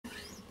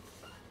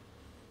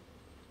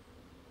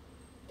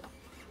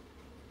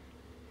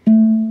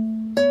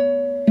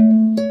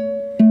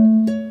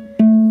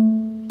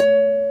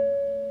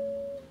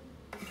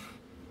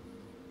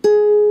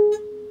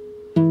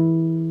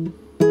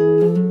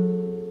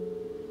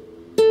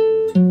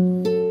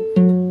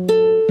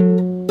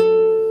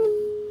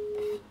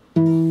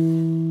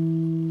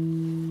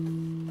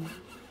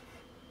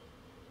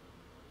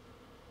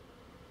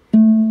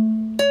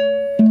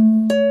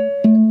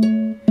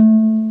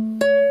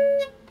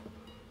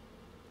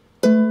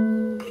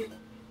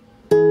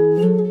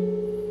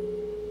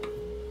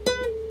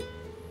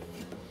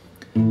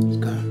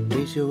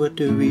Is you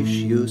what I wish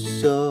you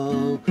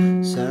saw?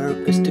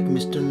 Sarcastic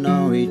Mr.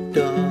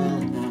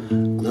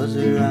 Know-It-All. Close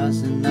your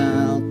eyes and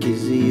I'll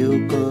kiss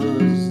you,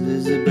 cause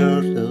there's a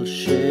bird will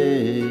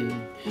shake.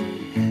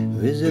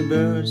 With a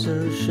bird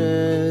will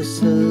shake,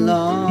 so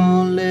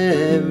long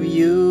live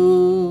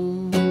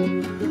you.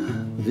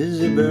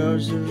 With a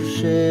bird will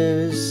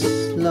shake,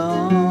 so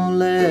long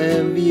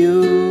live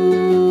you.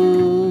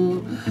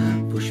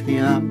 Push me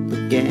up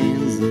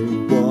against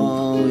the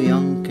wall,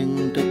 young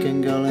king,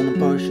 taking girl in a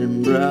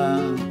Persian bra.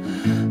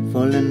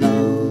 Falling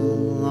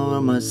all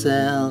over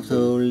myself,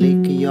 so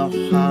lick your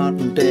heart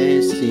and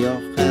taste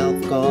your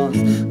health, cause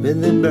with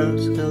the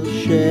birds will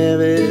share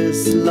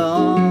this,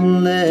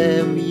 long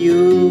live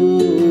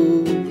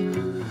you.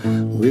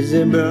 With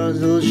the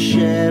birds will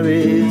share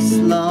this,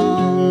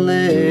 long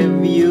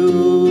live you.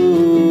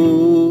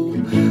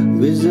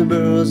 With the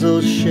birds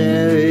will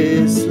share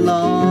this,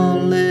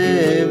 long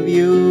live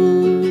you.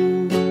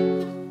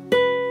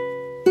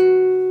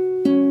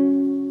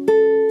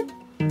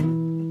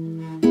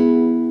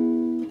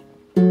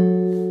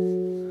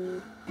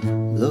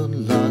 Blood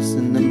lost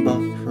in the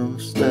bathroom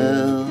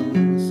stall,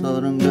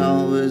 southern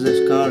girl with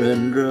a scar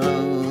and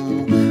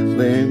roll,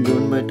 wearing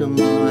goodbye to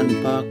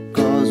mine park,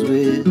 cause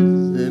with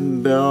the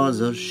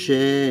birds of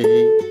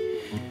shade.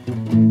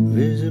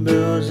 With the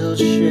birds of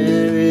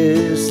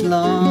shade, it's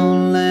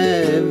long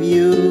live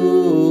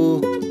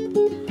you.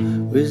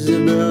 With the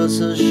birds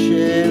of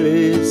shade,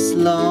 it's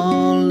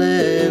long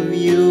live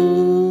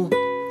you.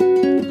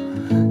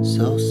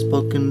 Soft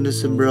spoken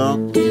is a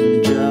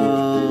broken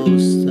jaw,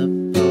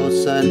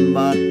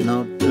 but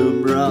not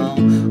too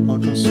brown.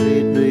 Autumn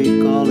sweet,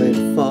 we call it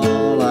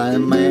fall. I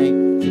make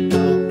it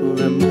talk to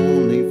the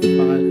moon if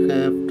I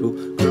have to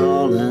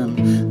crawl. And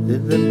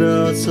with the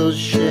birds will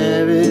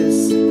share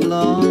this,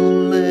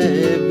 long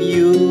live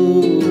you.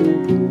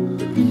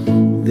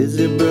 With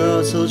the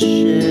birds will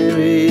share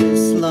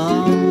this,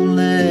 long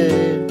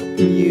live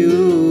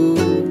you.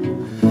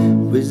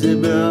 With the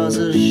birds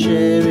will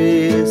share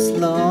this,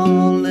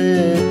 long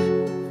live you.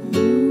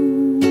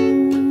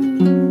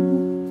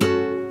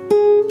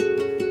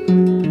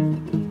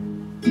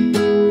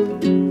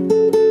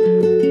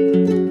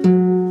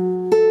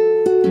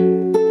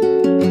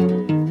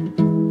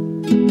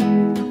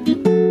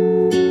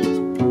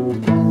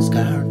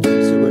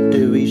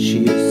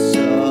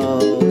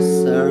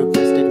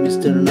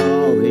 Mr.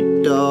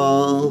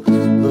 Know-It-All.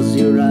 Close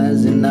your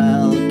eyes and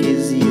I'll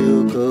kiss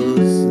you,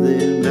 cause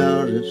the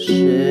birds will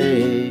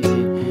share.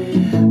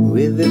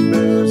 With the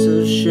birds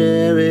will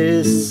share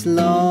this,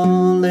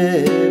 long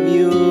live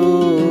you.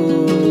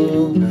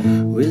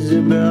 With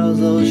the birds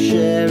will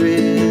share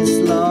this,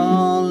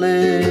 long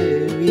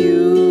live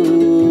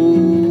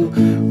you.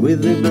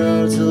 With the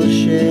birds will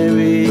share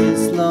it.